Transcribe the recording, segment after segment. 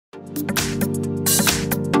Welcome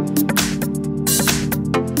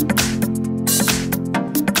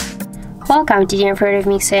to the informative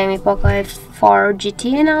XIAOMI Poco F4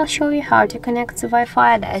 GT, and I'll show you how to connect the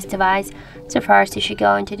Wi-Fi at this device. So first you should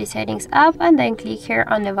go into the settings app and then click here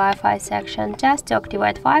on the Wi-Fi section. Just to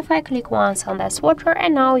activate Wi-Fi, click once on the switcher,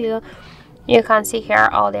 and now you can see here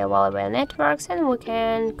all the available networks, and we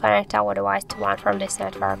can connect our device to one from these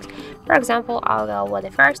networks. For example, I'll go with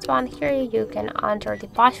the first one. Here you can enter the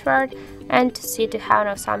password, and to see to have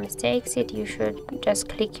no some mistakes, you should just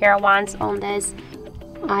click here once on this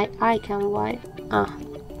icon.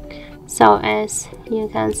 So as you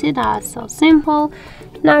can see, that's so simple.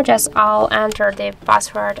 Now just I'll enter the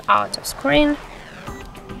password out of screen.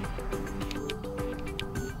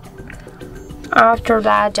 After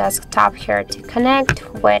that, just tap here to connect,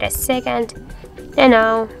 wait a second, and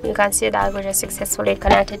now you can see that we just successfully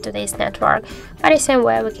connected to this network. By the same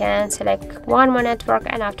way, we can select one more network,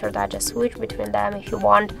 and after that just switch between them if you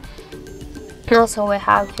want. Also, we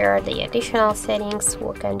have here the additional settings.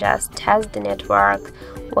 We can just test the network,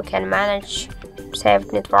 we can manage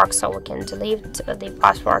saved network, so we can delete the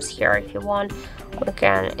passwords here if you want. We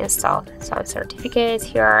can install some certificates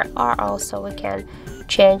here, or also we can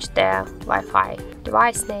change the Wi-Fi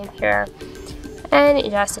device name here. And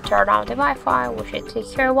just to turn on the Wi-Fi, we should click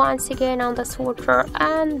here once again on the switcher,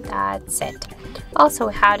 and that's it. Also,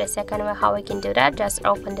 we have the second way how we can do that. Just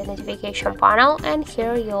open the notification panel, and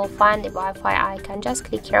here you'll find the Wi-Fi icon. Just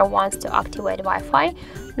click here once to activate Wi-Fi.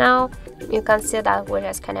 Now you can see that we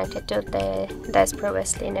just connected to this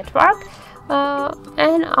previously network.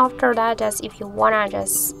 And after that, just if you wanna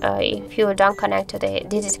if you don't connect to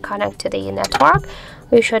the network,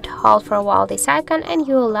 you should hold for a while this icon, and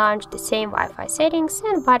you will launch the same Wi-Fi settings.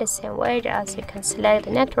 And by the same way, just you can select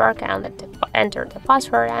the network and enter the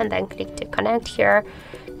password, and then click to connect here.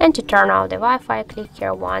 And to turn off the Wi-Fi, click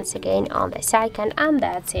here once again on this icon, and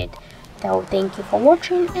that's it. So thank you for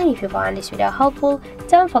watching, and if you find this video helpful,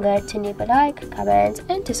 don't forget to leave a like, comment,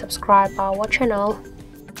 and to subscribe our channel.